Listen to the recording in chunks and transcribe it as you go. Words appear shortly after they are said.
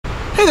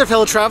Hey there,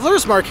 fellow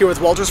travelers. Mark here with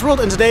Wolters World,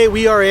 and today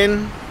we are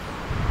in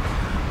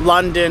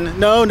London.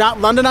 No, not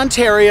London,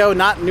 Ontario,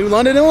 not New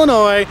London,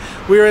 Illinois.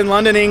 We're in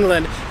London,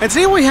 England. And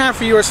today what we have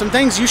for you are some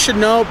things you should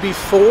know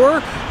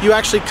before you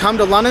actually come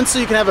to London so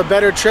you can have a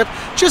better trip.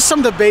 Just some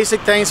of the basic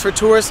things for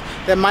tourists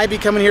that might be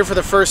coming here for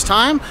the first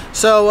time.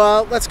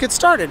 So let's get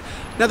started.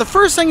 Now, the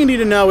first thing you need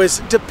to know is,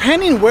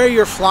 depending where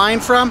you're flying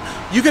from,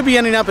 you could be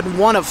ending up in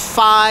one of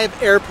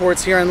 5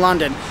 airports here in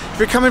London. If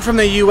you're coming from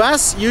the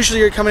US,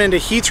 usually you're coming into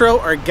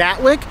Heathrow or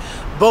Gatwick.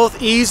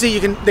 Both easy.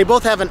 They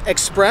both have an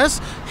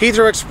express,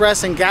 Heathrow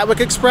Express and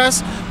Gatwick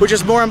Express, which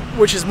is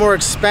more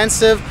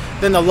expensive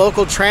than the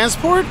local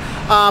transport,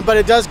 but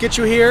it does get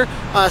you here.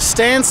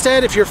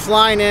 Stansted, if you're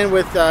flying in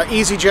with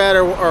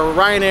EasyJet or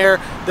Ryanair,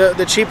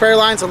 the cheap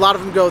airlines, a lot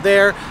of them go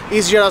there.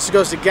 EasyJet also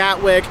goes to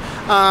Gatwick.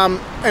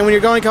 And when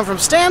you're going to come from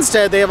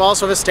Stansted, they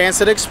also have a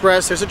Stansted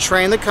Express. There's a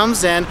train that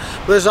comes in,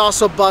 but there's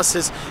also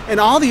buses. And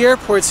all the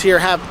airports here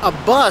have a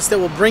bus that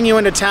will bring you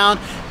into town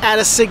at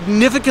a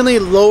significantly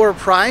lower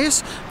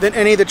price than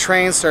any of the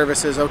train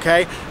services,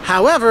 okay?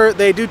 However,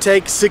 they do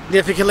take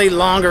significantly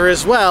longer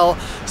as well,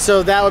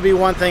 so that would be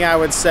one thing I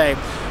would say.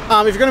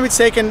 If you're going to be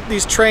taking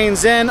these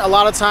trains in, a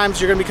lot of times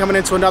you're going to be coming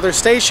into another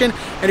station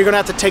and you're going to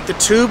have to take the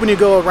tube when you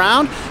go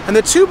around. And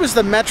the tube is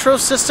the metro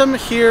system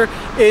here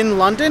in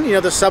London, you know,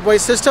 the subway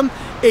system.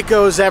 It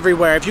goes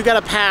everywhere. If you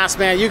got a pass,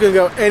 man, you can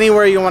go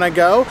anywhere you want to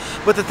go.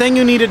 But the thing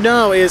you need to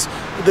know is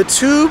the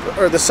tube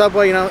or the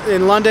subway, you know,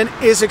 in London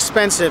is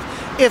expensive.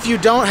 If you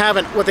don't have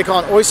what they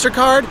call an Oyster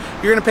card,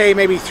 you're going to pay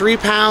maybe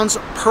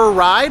 £3 per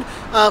ride.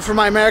 For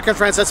my American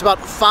friends, that's about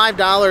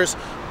 $5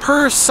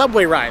 per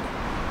subway ride.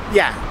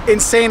 Yeah,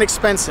 insane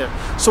expensive.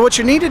 So what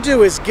you need to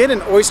do is get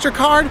an Oyster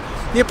card.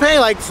 You pay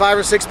like £5 or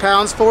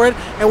 £6 for it,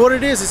 and what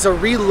it is, it's a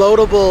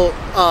reloadable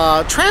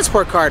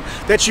transport card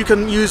that you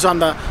can use on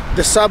the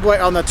subway,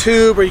 on the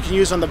tube, or you can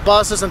use on the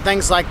buses and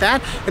things like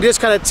that. It just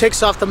kind of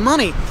ticks off the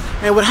money.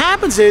 And what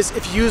happens is,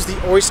 if you use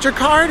the Oyster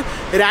card,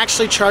 it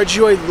actually charges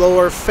you a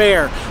lower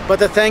fare. But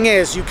the thing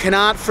is, you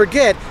cannot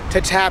forget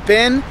to tap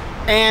in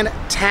and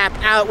tap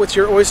out with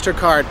your Oyster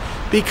card,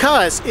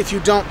 because if you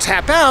don't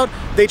tap out,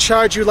 they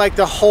charge you like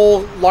the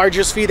whole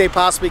largest fee they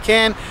possibly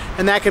can,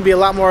 and that can be a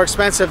lot more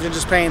expensive than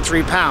just paying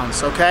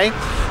 £3, okay?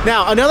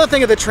 Now, another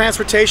thing of the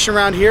transportation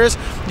around here is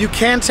you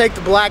can take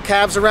the black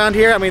cabs around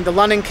here. I mean, the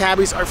London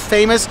cabbies are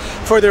famous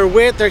for their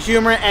wit, their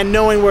humor, and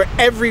knowing where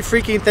every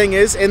freaking thing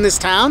is in this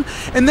town,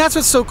 and that's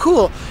what's so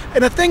cool.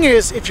 And the thing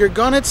is, if you're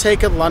gonna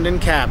take a London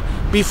cab,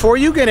 before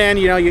you get in,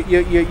 you know,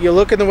 you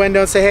look in the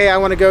window and say, hey, I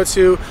want to go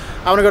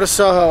to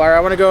Soho, or I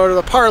want to go to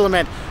the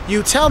Parliament.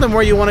 You tell them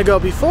where you want to go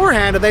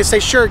beforehand, and they say,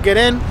 sure, get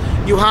in.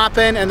 You hop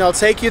in, and they'll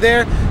take you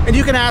there, and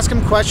you can ask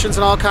them questions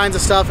and all kinds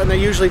of stuff, and they're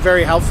usually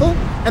very helpful.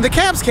 And the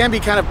cabs can be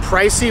kind of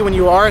pricey when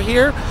you are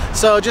here,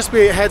 so just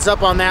be a heads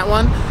up on that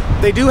one.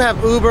 They do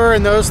have Uber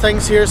and those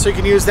things here, so you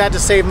can use that to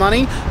save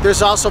money.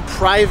 There's also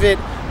private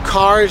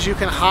cars you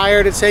can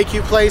hire to take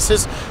you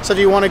places, so if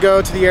you want to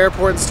go to the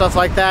airport and stuff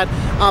like that.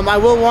 I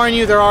will warn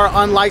you, there are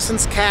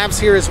unlicensed cabs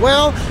here as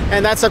well,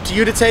 and that's up to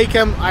you to take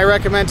them. I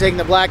recommend taking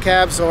the black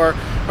cabs or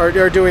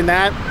doing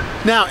that.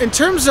 Now, in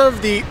terms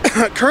of the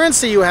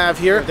currency you have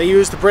here, they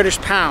use the British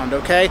pound,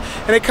 okay?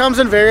 And it comes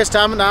in various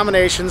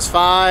denominations,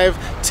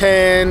 5,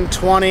 10,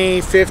 20,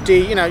 50,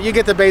 you know, you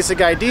get the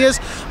basic ideas.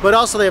 But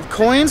also they have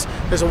coins.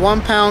 There's a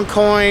 £1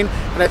 coin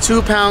and a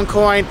 £2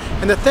 coin,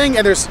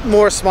 and there's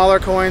more smaller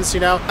coins, you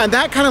know. And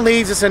that kind of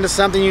leads us into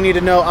something you need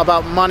to know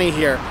about money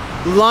here.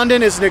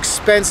 London is an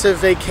expensive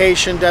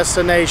vacation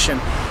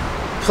destination.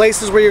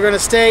 Places where you're going to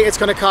stay, it's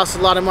going to cost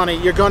a lot of money.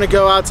 You're going to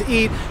go out to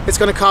eat, it's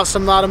going to cost a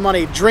lot of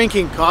money.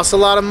 Drinking costs a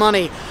lot of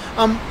money.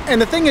 And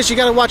the thing is, you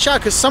got to watch out,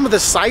 because some of the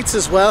sites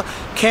as well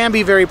can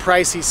be very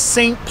pricey.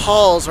 St.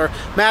 Paul's or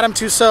Madame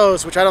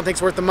Tussauds, which I don't think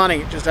is worth the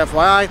money, just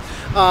FYI.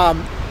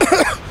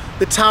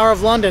 The Tower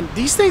of London.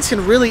 These things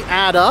can really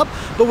add up,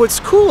 but what's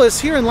cool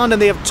is here in London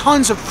they have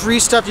tons of free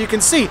stuff you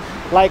can see,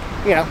 like,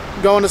 you know,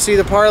 going to see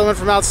the Parliament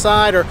from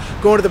outside, or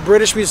going to the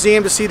British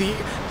Museum to see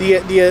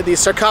the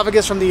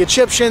sarcophagus from the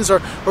Egyptians, or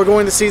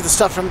going to see the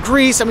stuff from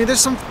Greece. I mean,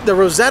 there's the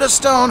Rosetta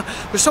Stone.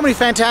 There's so many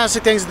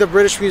fantastic things at the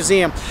British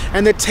Museum,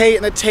 and the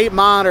Tate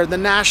Modern, the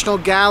National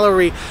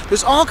Gallery.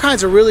 There's all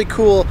kinds of really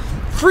cool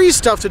free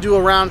stuff to do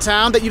around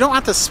town that you don't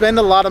have to spend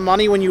a lot of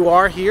money when you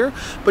are here.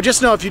 But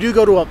just know, if you do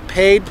go to a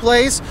paid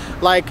place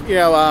like, you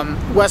know,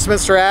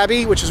 Westminster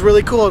Abbey, which is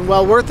really cool and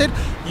well worth it,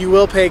 you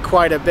will pay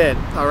quite a bit.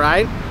 All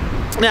right.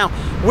 Now,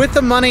 with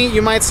the money,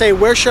 you might say,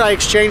 where should I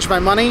exchange my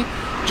money?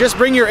 Just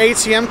bring your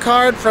ATM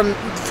card from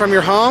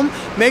your home.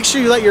 Make sure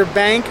you let your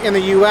bank in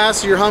the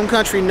US or your home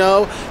country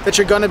know that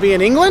you're going to be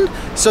in England,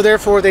 so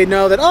therefore they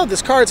know that, oh,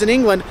 this card's in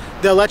England.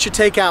 They'll let you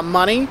take out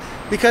money,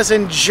 because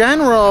in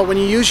general, when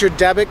you use your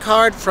debit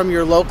card from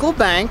your local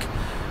bank,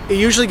 it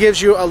usually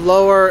gives you a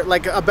lower,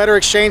 like a better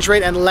exchange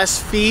rate and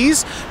less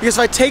fees. Because if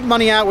I take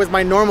money out with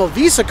my normal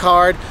Visa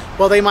card,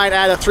 well, they might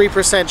add a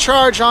 3%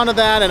 charge onto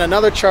that, and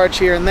another charge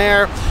here and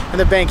there, and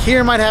the bank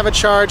here might have a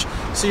charge.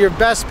 So your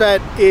best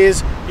bet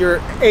is your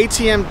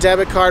ATM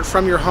debit card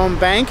from your home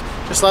bank.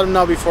 Just let them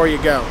know before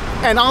you go.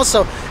 And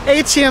also,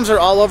 ATMs are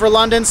all over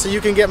London, so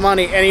you can get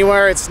money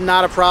anywhere. It's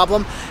not a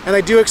problem. And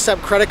they do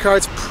accept credit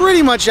cards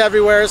pretty much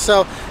everywhere,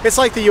 so it's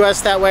like the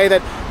US that way,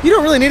 that you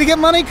don't really need to get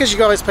money because you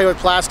can always pay with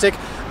plastic.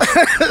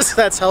 So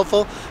that's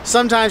helpful.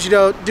 Sometimes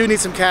you do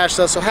need some cash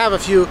though, so have a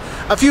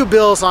few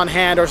bills on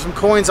hand or some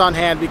coins on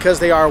hand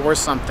because they are worth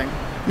something.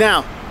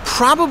 Now,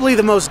 probably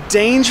the most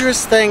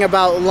dangerous thing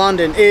about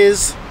London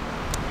is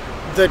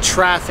the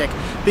traffic,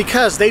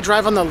 because they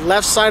drive on the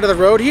left side of the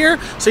road here.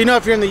 So you know,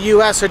 if you're in the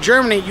US or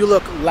Germany, you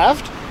look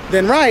left,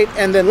 then right,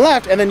 and then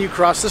left, and then you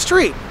cross the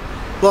street.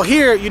 Well,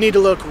 here you need to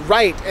look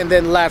right and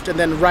then left and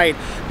then right,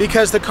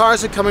 because the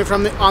cars are coming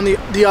from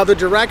the other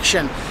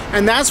direction.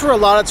 And that's where a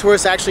lot of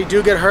tourists actually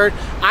do get hurt.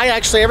 I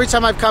actually, every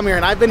time I've come here,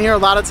 and I've been here a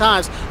lot of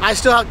times, I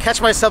still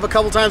catch myself a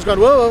couple times going,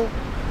 whoa,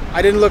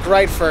 I didn't look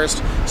right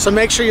first. So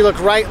make sure you look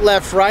right,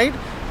 left, right.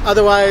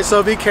 Otherwise,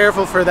 so be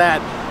careful for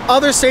that.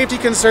 Other safety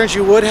concerns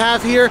you would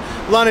have here,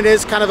 London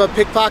is kind of a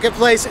pickpocket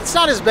place. It's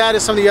not as bad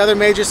as some of the other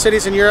major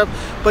cities in Europe,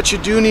 but you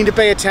do need to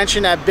pay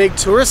attention at big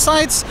tourist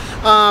sites.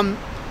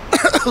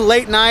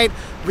 Late night,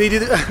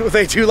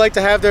 they do like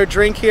to have their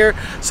drink here,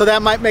 so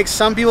that might make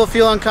some people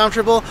feel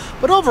uncomfortable.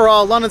 But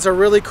overall, London's a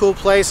really cool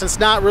place. It's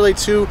not really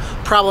too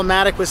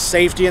problematic with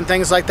safety and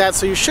things like that,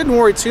 so you shouldn't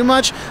worry too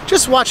much.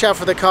 Just watch out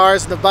for the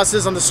cars and the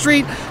buses on the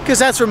street, because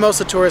that's where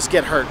most of the tourists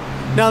get hurt.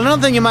 Now,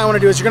 another thing you might want to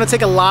do is you're going to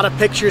take a lot of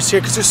pictures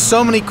here, because there's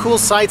so many cool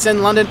sites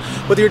in London,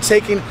 whether you're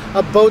taking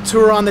a boat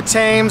tour on the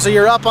Thames, or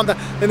you're up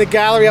in the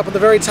gallery up at the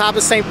very top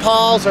of St.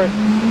 Paul's, or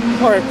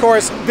of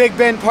course Big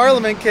Ben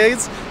Parliament,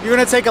 kids. You're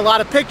going to take a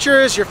lot of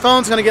pictures. Your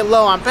phone's going to get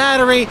low on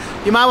battery.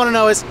 You might want to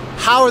know is,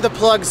 how are the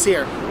plugs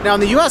here? Now in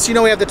the US, you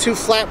know, we have the two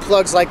flat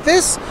plugs like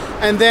this,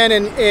 and then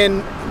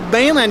in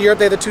mainland Europe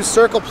they have the two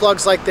circle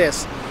plugs like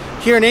this.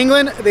 Here in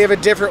England they have a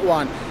different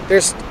one.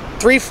 There's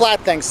three flat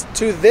things,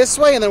 two this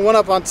way and then one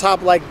up on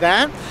top like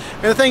that.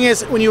 And the thing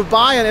is, when you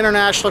buy an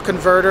international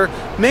converter,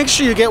 make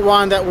sure you get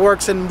one that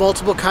works in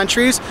multiple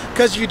countries,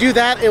 because if you do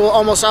that, it will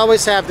almost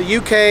always have the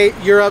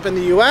UK, Europe, and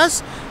the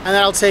US, and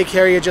that'll take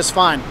care of you just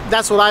fine.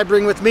 That's what I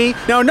bring with me.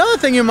 Now, another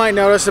thing you might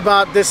notice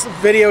about this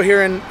video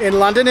here in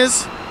London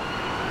is,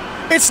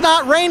 it's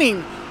not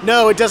raining.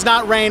 No, it does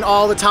not rain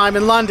all the time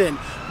in London,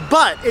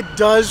 but it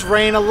does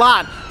rain a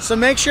lot. So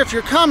make sure if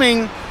you're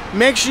coming,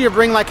 make sure you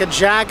bring like a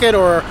jacket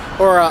or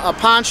a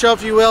poncho,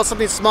 if you will,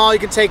 something small you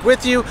can take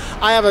with you.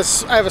 I have a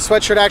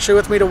sweatshirt actually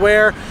with me to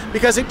wear,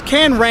 because it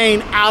can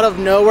rain out of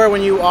nowhere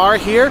when you are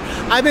here.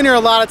 I've been here a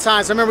lot of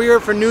times. I remember we were here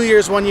for New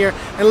Year's one year,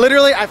 and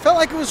literally I felt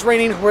like it was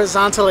raining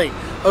horizontally.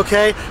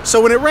 Okay,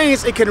 so when it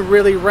rains, it can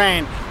really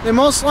rain. And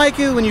most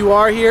likely when you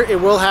are here,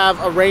 it will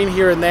have a rain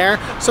here and there.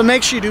 So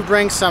make sure you do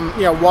bring some,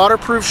 you know,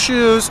 waterproof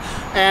shoes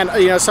and,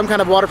 you know, some kind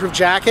of waterproof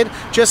jacket,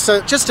 just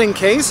in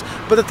case.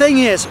 But the thing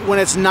is, when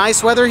it's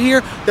nice weather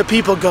here, the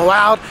people go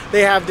out,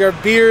 they have their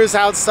beers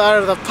outside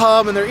of the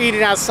pub, and they're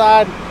eating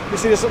outside. You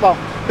see this? Well,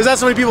 there's not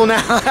so many people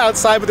now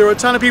outside, but there were a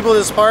ton of people in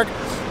this park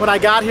when I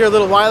got here a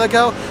little while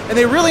ago, and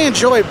they really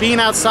enjoy being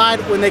outside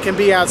when they can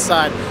be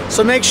outside.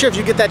 So make sure if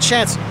you get that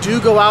chance, do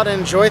go out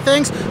and enjoy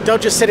things.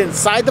 Don't just sit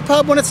inside the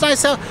pub when it's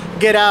nice out.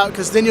 Get out,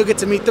 because then you'll get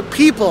to meet the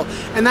people.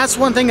 And that's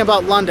one thing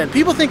about London.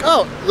 People think,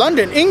 oh,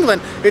 London,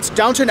 England, it's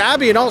Downton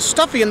Abbey and all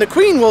stuffy, and the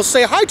Queen will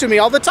say hi to me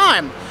all the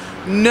time.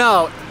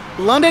 No.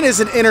 London is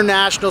an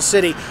international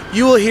city.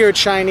 You will hear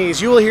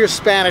Chinese, you will hear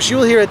Spanish, you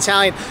will hear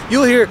Italian,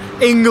 you'll hear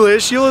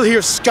English, you will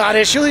hear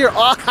Scottish, you'll hear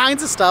all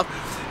kinds of stuff.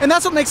 And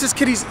that's what makes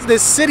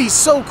this city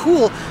so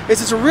cool,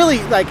 is it's a really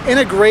like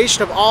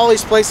integration of all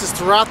these places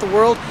throughout the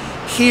world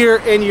here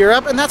in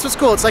Europe, and that's what's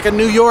cool. It's like a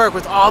New York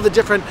with all the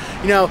different,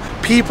 you know,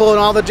 people and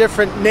all the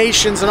different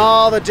nations and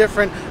all the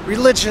different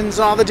religions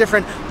and all the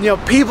different, you know,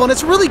 people, and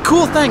it's a really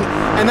cool thing,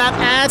 and that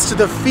adds to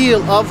the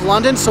feel of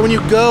London. So when you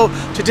go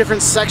to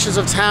different sections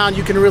of town,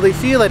 you can really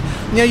feel it.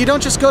 You know, you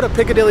don't just go to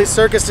Piccadilly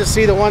Circus to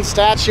see the one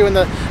statue and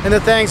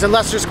the things, and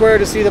Leicester Square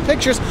to see the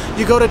pictures.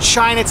 You go to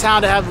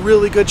Chinatown to have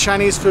really good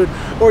Chinese food,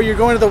 or you're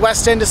going to the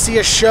West End to see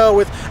a show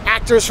with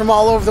actors from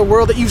all over the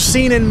world that you've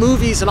seen in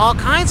movies and all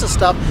kinds of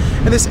stuff.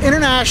 And this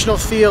international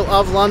feel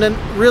of London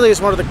really is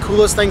one of the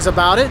coolest things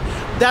about it.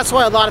 That's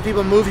why a lot of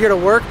people move here to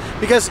work,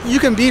 because you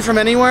can be from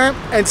anywhere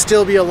and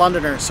still be a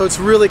Londoner. So it's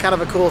really kind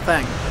of a cool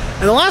thing.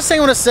 And the last thing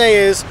I want to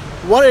say is,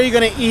 what are you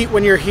going to eat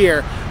when you're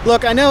here?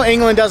 Look, I know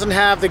England doesn't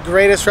have the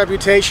greatest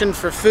reputation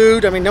for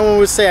food. I mean, no one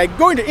would say, I'm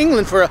going to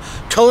England for a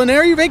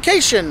culinary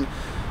vacation.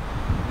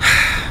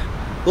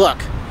 Look,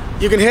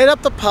 you can hit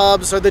up the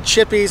pubs or the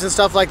chippies and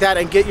stuff like that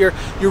and get your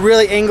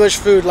really English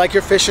food, like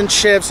your fish and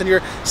chips and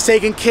your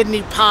steak and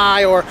kidney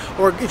pie, or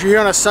if you're here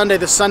on a Sunday,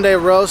 the Sunday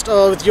roast,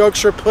 with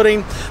Yorkshire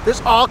pudding.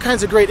 There's all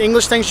kinds of great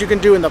English things you can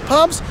do in the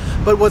pubs.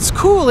 But what's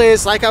cool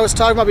is, like I was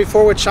talking about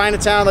before with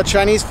Chinatown, the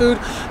Chinese food,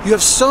 you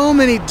have so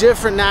many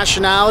different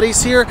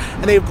nationalities here,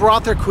 and they've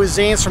brought their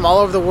cuisines from all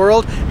over the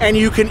world, and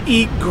you can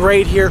eat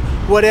great here,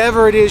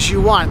 whatever it is you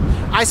want.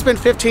 I spent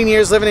 15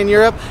 years living in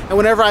Europe, and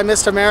whenever I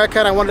missed America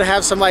and I wanted to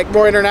have some like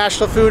more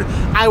international food,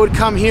 I would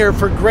come here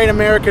for great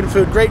American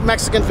food, great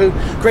Mexican food,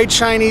 great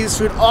Chinese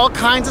food, all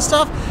kinds of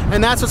stuff.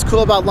 And that's what's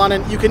cool about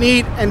London. You can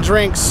eat and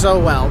drink so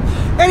well.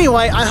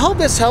 Anyway, I hope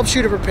this helps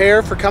you to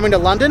prepare for coming to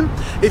London.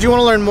 If you want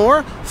to learn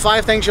more,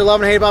 5 things you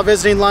love and hate about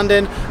visiting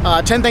London,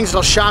 10 things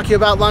that'll shock you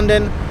about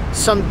London,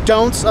 some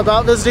don'ts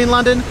about visiting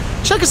London,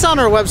 check us out on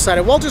our website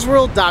at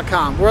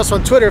woltersworld.com. We're also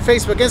on Twitter,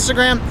 Facebook,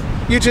 Instagram,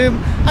 YouTube.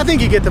 I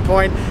think you get the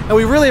point. And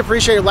we really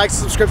appreciate your likes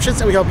and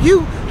subscriptions, and we hope you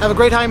have a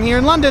great time here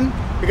in London,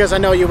 because I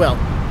know you will.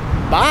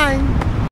 Bye.